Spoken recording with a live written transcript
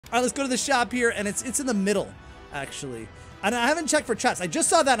All right, let's go to the shop here, and it's in the middle, actually. And I haven't checked for chats. I just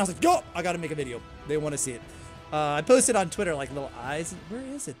saw that, and I was like, yo, I gotta make a video. They want to see it. I posted on Twitter, like, little eyes. Where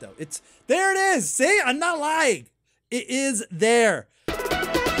is it, though? There it is! See? I'm not lying! It is there.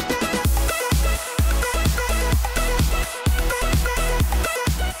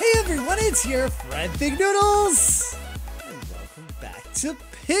 Hey everyone, it's your friend Thinknoodles, and welcome back to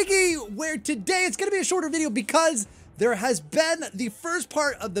Piggy, where today it's gonna be a shorter video because there has been the first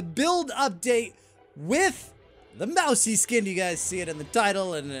part of the build update with the Mousey skin. You guys see it in the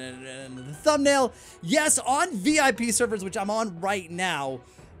title and the thumbnail. Yes, on VIP servers, which I'm on right now,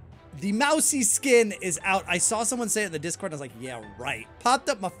 the Mousey skin is out. I saw someone say it in the Discord, and I was like, yeah, right. Popped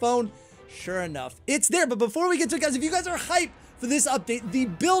up my phone, sure enough, it's there. But before we get to it, guys, if you guys are hyped for this update, the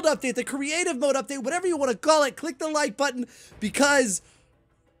build update, the creative mode update, whatever you want to call it, click the like button because,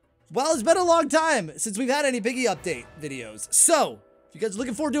 well, it's been a long time since we've had any Piggy update videos. So, if you guys are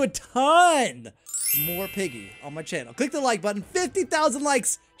looking forward to a ton more Piggy on my channel, click the like button. 50,000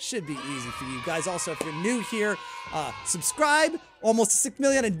 likes should be easy for you guys. Also, if you're new here, subscribe, almost 6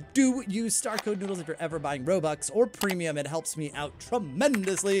 million, and do use star code Noodles if you're ever buying Robux or Premium. It helps me out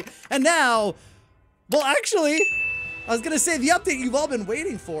tremendously. And now, well, actually, I was gonna say the update you've all been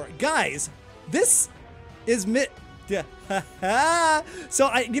waiting for. Guys, this is so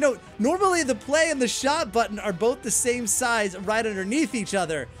normally the play and the shop button are both the same size right underneath each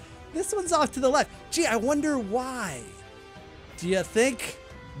other. This one's off to the left. Gee, I wonder why. Do you think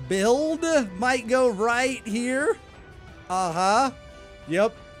build might go right here? Uh-huh.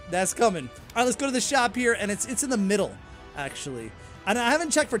 Yep, that's coming. All right, let's go to the shop here, and it's in the middle, actually. And I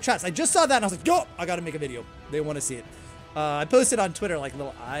haven't checked for chats. I just saw that, and I was like, yo, I gotta make a video. They want to see it. I posted on Twitter, like,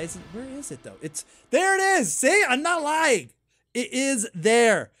 little eyes. Where is it, though? There it is! See? I'm not lying! It is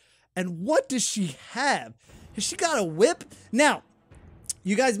there. And what does she have? Has she got a whip? Now,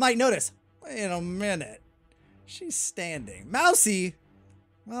 you guys might notice, wait a minute. She's standing. Mousey,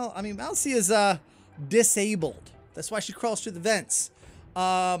 well, I mean, Mousey is disabled. That's why she crawls through the vents.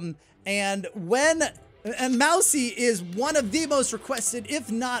 And Mousey is one of the most requested,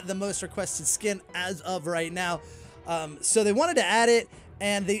 if not the most requested skin as of right now. So they wanted to add it,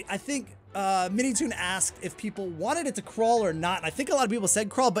 and I think Minitoon asked if people wanted it to crawl or not. And I think a lot of people said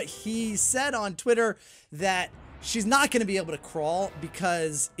crawl, but he said on Twitter that she's not going to be able to crawl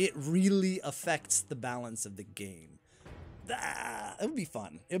because it really affects the balance of the game. It would be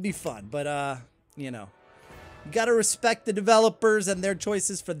fun. It would be fun, but you know, you got to respect the developers and their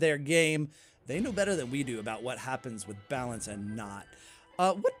choices for their game. They know better than we do about what happens with balance and not.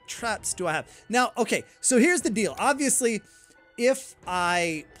 What traps do I have? Now, okay, so here's the deal. Obviously, if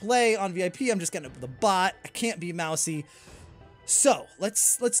I play on VIP, I'm just getting up with a bot. I can't be Mousey. So,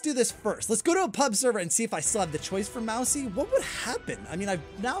 let's do this first. Let's go to a pub server and see if I still have the choice for Mousey. What would happen? I mean, I've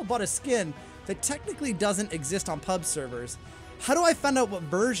now bought a skin that technically doesn't exist on pub servers. How do I find out what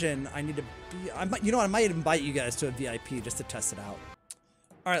version I need to be? You know what? I might invite you guys to a VIP just to test it out.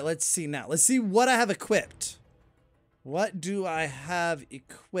 All right, let's see now. Let's see what I have equipped. What do I have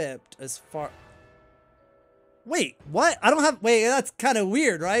equipped as far... Wait, what? I don't have... Wait, that's kind of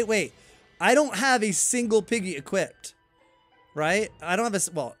weird, right? Wait, I don't have a single Piggy equipped, right? I don't have a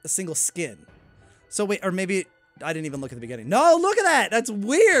single skin. So wait, or maybe I didn't even look at the beginning. No, look at that. That's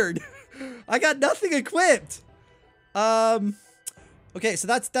weird. I got nothing equipped. Okay, so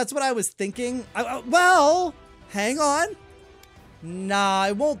that's what I was thinking. Well, hang on. Nah,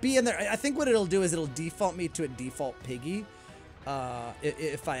 it won't be in there. I think what it'll do is it'll default me to a default Piggy.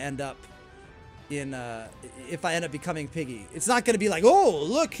 If I end up becoming Piggy. It's not gonna be like, oh,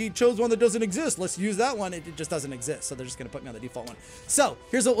 look, he chose one that doesn't exist. Let's use that one. It just doesn't exist. So they're just gonna put me on the default one. So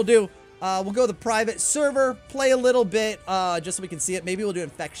here's what we'll do. We'll go to the private server, play a little bit, just so we can see it. Maybe we'll do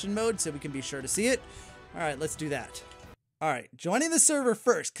infection mode so we can be sure to see it. All right, let's do that. All right, joining the server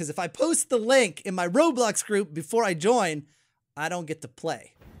first, because if I post the link in my Roblox group before I join, I don't get to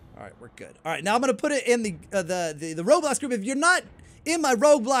play. All right, we're good. All right, now I'm gonna put it in the Roblox group. If you're not in my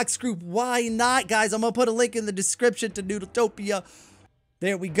Roblox group, why not, guys? I'm gonna put a link in the description to Noodletopia.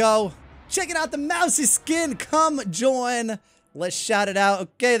 There we go. Checking out the Mousey skin. Come join. Let's shout it out.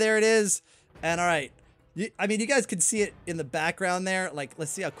 Okay, there it is. And all right, I mean, you guys can see it in the background there. Like,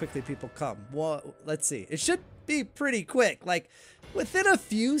 let's see how quickly people come. Well, let's see. It should be pretty quick. Like, within a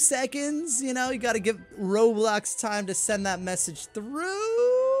few seconds, you know, you got to give Roblox time to send that message through.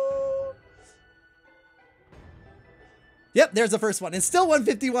 Yep, there's the first one. It's still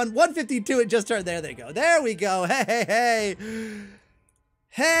 151, 152. It just turned. There they go. There we go. Hey, hey, hey.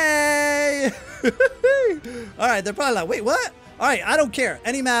 Hey. All right, they're probably like, wait, what? All right, I don't care.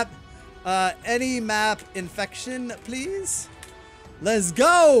 Any map infection, please. Let's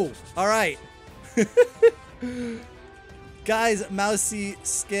go. All right. Guys, Mousey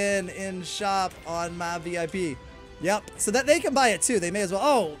skin in shop on my VIP. Yep. So that they can buy it too. They may as well.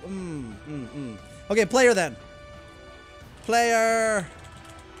 Oh. Okay, player then. Player.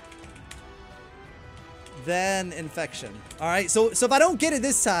 Then infection. All right. So if I don't get it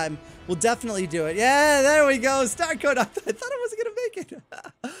this time, we'll definitely do it. Yeah, there we go. Start code. I thought I wasn't gonna make it.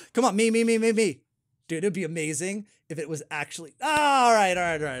 Come on, me. Dude, it'd be amazing if it was actually. Oh, all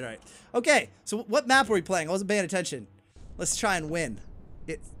right. Okay. So what map were we playing? I wasn't paying attention. Let's try and win.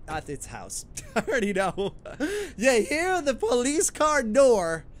 It's house. I already know. Yeah, hear the police car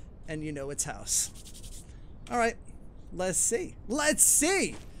door, and you know it's house. All right. Let's see.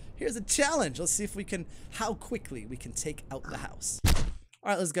 Here's a challenge. Let's see if we can, how quickly we can take out the house. All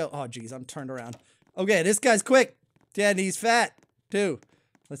right, let's go. Oh, geez, I'm turned around. Okay, this guy's quick. Yeah, and he's fat, too.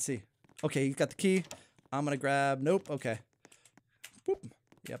 Let's see. Okay, he's got the key. I'm gonna grab, nope, okay. Boop.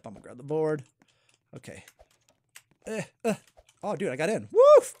 Yep, I'm gonna grab the board. Okay. Oh, dude, I got in.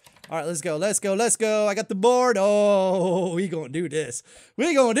 Woof! All right, let's go. I got the board. Oh, we gonna do this.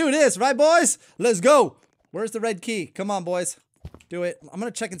 Right, boys? Let's go. Where's the red key? Come on, boys. Do it. I'm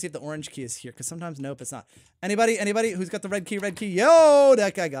gonna check and see if the orange key is here, because sometimes, nope, it's not. Anybody who's got the red key? Yo,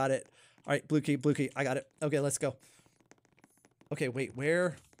 that guy got it. All right, blue key. I got it. Okay, let's go. Okay, wait,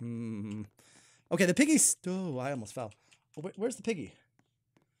 where? Okay, the piggy's, oh, I almost fell. Where's the piggy?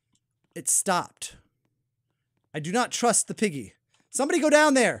 It stopped. I do not trust the piggy. Somebody go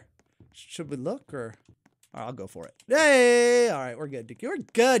down there. Should we look or? All right, I'll go for it. Hey, all right, we're good. We're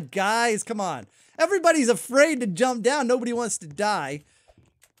good, guys. Come on. Everybody's afraid to jump down. Nobody wants to die.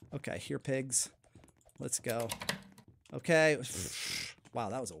 Okay, here, pigs. Let's go. Okay. Wow,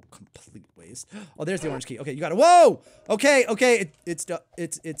 that was a complete waste. Oh, there's the orange key. Okay, you got it. Whoa. Okay. It's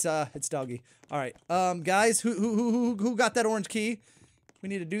doggy. All right. Guys, who got that orange key? We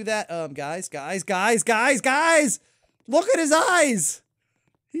need to do that. Guys. Look at his eyes.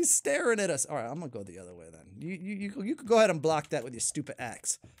 He's staring at us. All right, I'm gonna go the other way then. You could go ahead and block that with your stupid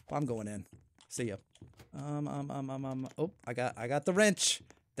axe. Well, I'm going in. See ya. Oh, I got the wrench.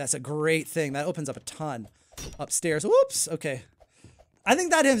 That's a great thing. That opens up a ton. Upstairs. Whoops. Okay. I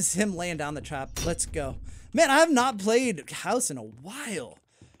think that is him laying down the trap. Let's go. Man, I have not played house in a while.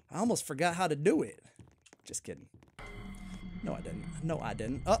 I almost forgot how to do it. Just kidding. No, I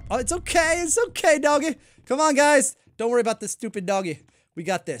didn't. Oh, it's okay. It's okay, doggy. Come on, guys. Don't worry about this stupid doggy. We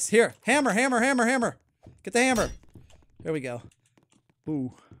got this. Here. Hammer. Get the hammer. There we go.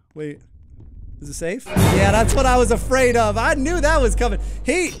 Ooh. Wait. Is it safe? Yeah, that's what I was afraid of. I knew that was coming.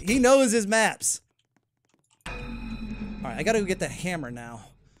 He knows his maps. All right, I gotta go get that hammer now.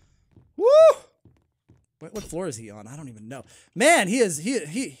 Woo! What floor is he on? I don't even know. Man, he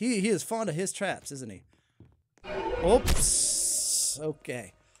is fond of his traps, isn't he? Oops.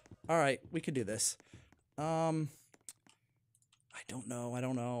 Okay. All right, we can do this. I don't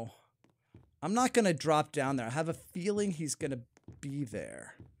know. I'm not gonna drop down there. I have a feeling he's gonna be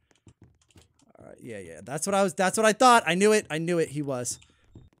there. All right, yeah. That's what I thought. I knew it. He was.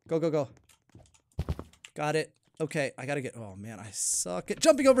 Go. Got it. Okay, I gotta get, oh man, I suck at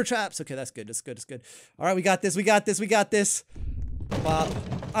jumping over traps. Okay, that's good. All right, we got this. Wow,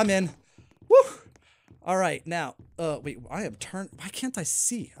 I'm in. Woo! All right, now, wait, I am turned, why can't I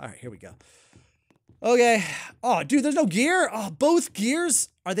see? All right, here we go. Okay. Oh, dude, there's no gear? Oh, both gears?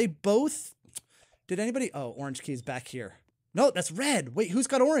 Are they both? Did anybody, oh, orange key's back here. No, that's red. Wait, who's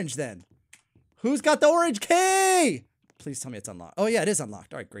got orange then? Who's got the orange key? Please tell me it's unlocked. Oh, yeah, it is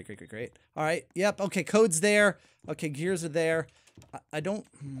unlocked. All right, great. All right, yep, okay, code's there. Okay, gears are there. I don't,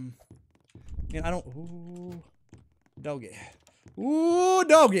 man, I don't, ooh, doggy. Ooh,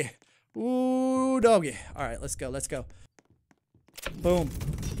 doggy. All right, let's go. Boom.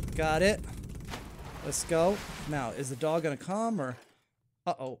 Got it. Let's go. Now, is the dog gonna come or,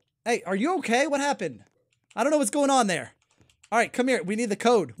 uh-oh. Hey, are you okay? What happened? I don't know what's going on there. All right, come here. We need the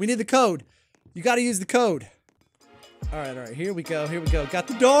code. You gotta use the code. All right, here we go. Got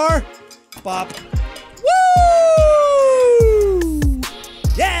the door. Bop. Woo!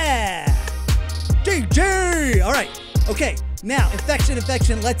 Yeah! GG! All right, okay. Now,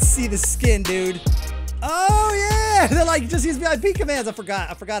 infection. Let's see the skin, dude. Oh, yeah! They're like, just use VIP commands. I forgot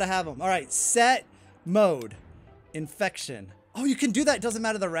to have them. All right, set mode. Infection. Oh, you can do that. It doesn't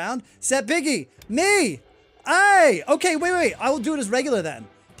matter the round. Set Piggy. Me. Hey. Okay, wait. I will do it as regular then.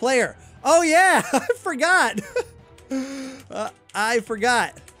 Player. Oh, yeah. I forgot. I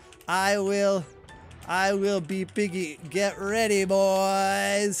forgot. I will be Piggy. Get ready,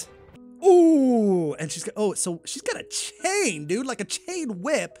 boys. Ooh, and she's got, oh, so she's got a chain, dude, like a chain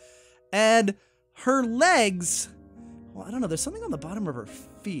whip, and her legs, Well, I don't know. There's something on the bottom of her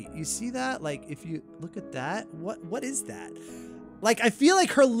feet. You see that? Like, if you look at that, what is that? Like, I feel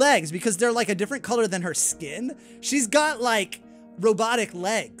like her legs, because they're like a different color than her skin, she's got like robotic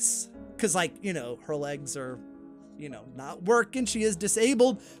legs. Because like, you know, her legs are, you know, not working. She is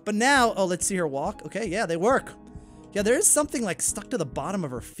disabled. But now, oh, let's see her walk. Okay, yeah, they work. Yeah, there is something like stuck to the bottom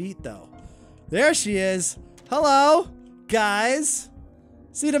of her feet though. There she is. Hello, guys.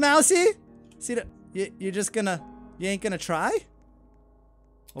 See the Mousy? See the, you're just gonna, you ain't gonna try?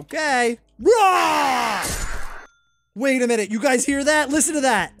 Okay. Roar! Wait a minute, you guys hear that? Listen to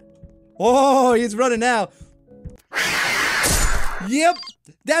that. Oh, he's running now. Yep,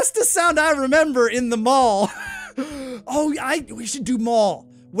 that's the sound I remember in the mall. Oh, we should do mall.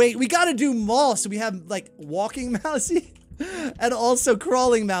 Wait, we gotta do mall so we have like walking Mousy and also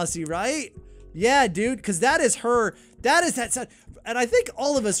crawling Mousy, right? Yeah, dude, because that is her, that is that sound. And I think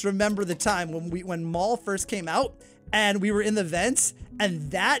all of us remember the time when mall first came out and we were in the vents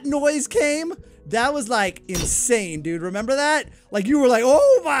and that noise came. That was like insane, dude. Remember that? Like you were like,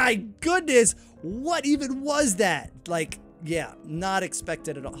 oh my goodness, what even was that? Like, yeah, not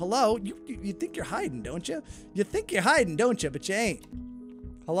expected at all. Hello? You think you're hiding, don't you? You think you're hiding, don't you? But you ain't.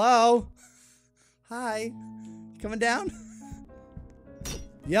 Hello? Hi. Coming down?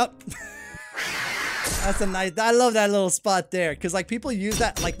 Yep. That's a nice, I love that little spot there. Cause like people use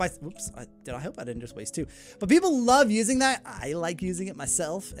that, like whoops, I hope I didn't just waste two. But people love using that. I like using it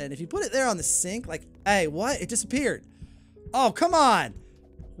myself. And if you put it there on the sink, like, hey, what? It disappeared. Oh, come on.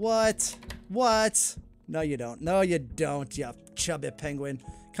 What? What? No, you don't. No, you don't, you chubby penguin.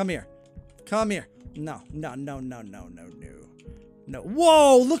 Come here. Come here. No, no, no, no, no, no, no. No.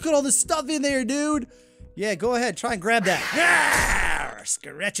 Whoa, look at all the stuff in there, dude. Yeah, go ahead. Try and grab that. Yeah,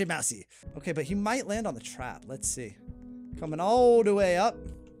 scratchy Mousy. Okay, but he might land on the trap. Let's see. Coming all the way up.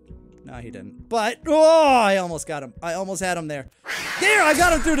 No, he didn't. But, oh, I almost got him. I almost had him there. There, I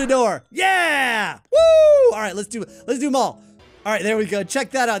got him through the door. Yeah. Woo. All right, let's do mall. All right, there we go.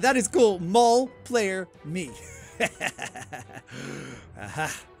 Check that out. That is cool. Mall player me.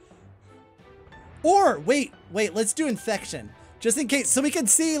 Or, wait, let's do infection. Just in case, so we can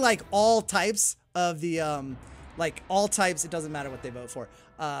see like all types of the, like all types, it doesn't matter what they vote for.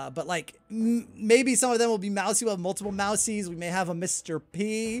 But like, maybe some of them will be Mousy, we'll have multiple Mousies. We may have a Mr.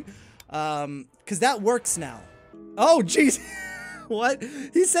 P, cause that works now. Oh, jeez. What?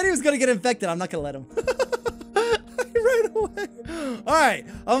 He said he was gonna get infected. I'm not gonna let him. Right away. All right,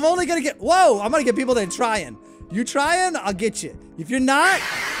 I'm only gonna get, whoa, I'm gonna get people that are trying. You trying? I'll get you. If you're not,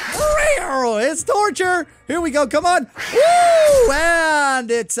 it's torture. Here we go. Come on. Woo!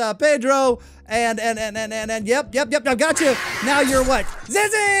 And it's Pedro. And yep, I got you. Now you're what?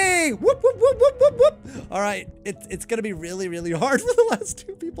 Zizzy! Whoop, whoop, whoop, whoop, whoop, whoop. All right. It's gonna be really, really hard for the last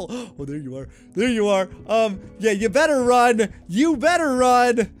two people. Oh, there you are. There you are. Yeah, you better run. You better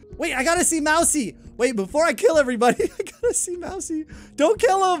run. Wait, I gotta see Mousy. Wait, before I kill everybody, I gotta see Mousy. Don't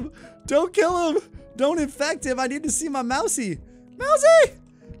kill him. Don't kill him. Don't infect him. I need to see my Mousy. Mousy!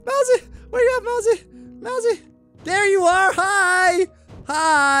 Mousy! Where you at, Mousy? Mousy! There you are! Hi!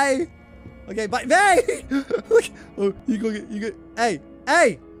 Hi! Okay, bye. Hey! Look. Oh, you go. Hey!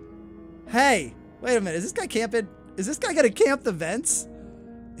 Hey! Hey! Wait a minute. Is this guy camping? Is this guy gonna camp the vents?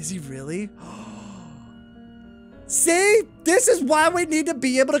 Is he really? See? This is why we need to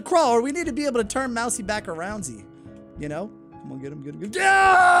be able to crawl, or we need to be able to turn Mousy back around-y. You know? Come on, get him, get him, get him.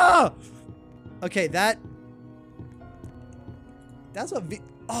 Yeah! Okay, that's what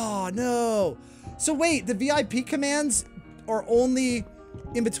oh no. So wait, the VIP commands are only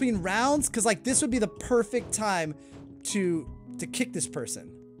in between rounds? Cause like this would be the perfect time to kick this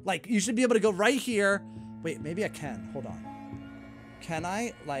person. Like you should be able to go right here. Wait, maybe I can, hold on. Can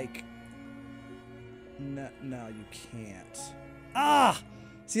I like, no, you can't. Ah,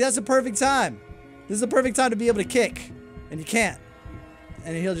 see that's the perfect time. This is the perfect time to be able to kick and you can't.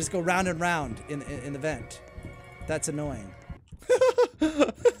 And he'll just go round and round in the vent. That's annoying. Look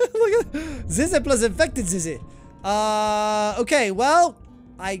at Zizzy plus infected Zizzy. Okay, well,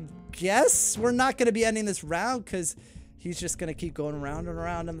 I guess we're not gonna be ending this round because he's just gonna keep going around and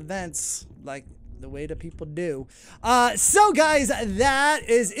around in the vents like the way that people do. So guys, that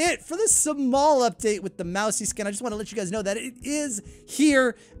is it for the small update with the Mousy skin. I just want to let you guys know that it is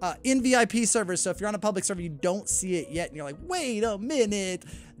here in VIP servers. So if you're on a public server, you don't see it yet and you're like, wait a minute,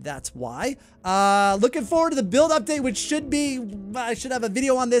 that's why. Looking forward to the build update, which should be, I should have a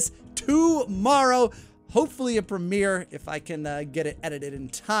video on this tomorrow. Hopefully a premiere if I can get it edited in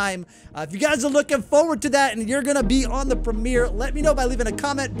time. If you guys are looking forward to that and you're gonna be on the premiere, let me know by leaving a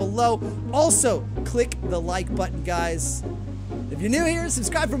comment below. Also, click the like button, guys. If If you're new here,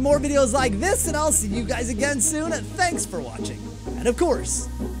 subscribe for more videos like this, and I'll see you guys again soon. Thanks for watching. And of course,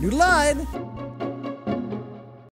 Noodle line.